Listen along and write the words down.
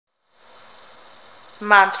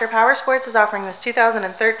Monster Powersports is offering this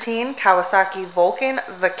 2013 Kawasaki Vulcan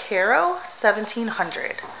Vaquero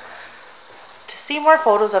 1700. To see more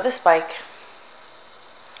photos of this bike,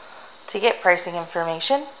 to get pricing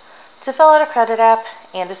information, to fill out a credit app,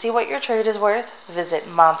 and to see what your trade is worth, visit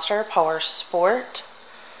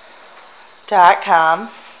monsterpowersport.com.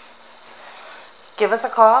 Give us a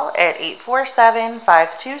call at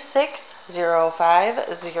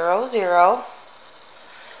 847-526-0500.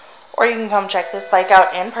 Or you can come check this bike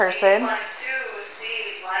out in person.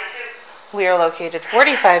 We are located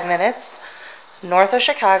 45 minutes north of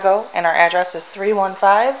Chicago, and our address is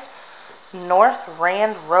 315 North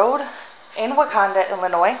Rand Road in Wauconda,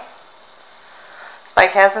 Illinois. This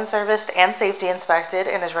bike has been serviced and safety inspected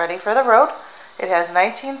and is ready for the road. It has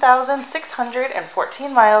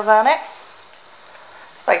 19,614 miles on it.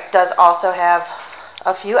 This bike does also have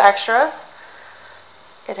a few extras.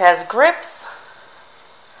 It has grips,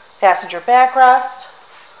 passenger backrest,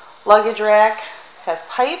 luggage rack, has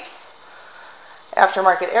pipes,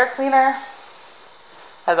 aftermarket air cleaner,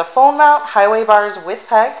 has a phone mount, highway bars with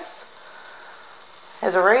pegs,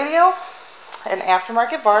 has a radio, and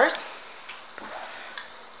aftermarket bars.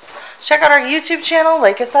 Check out our YouTube channel,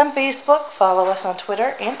 like us on Facebook, follow us on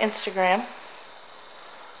Twitter and Instagram.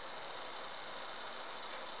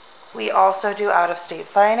 We also do out-of-state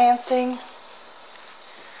financing,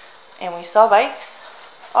 and we sell bikes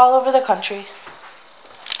all over the country.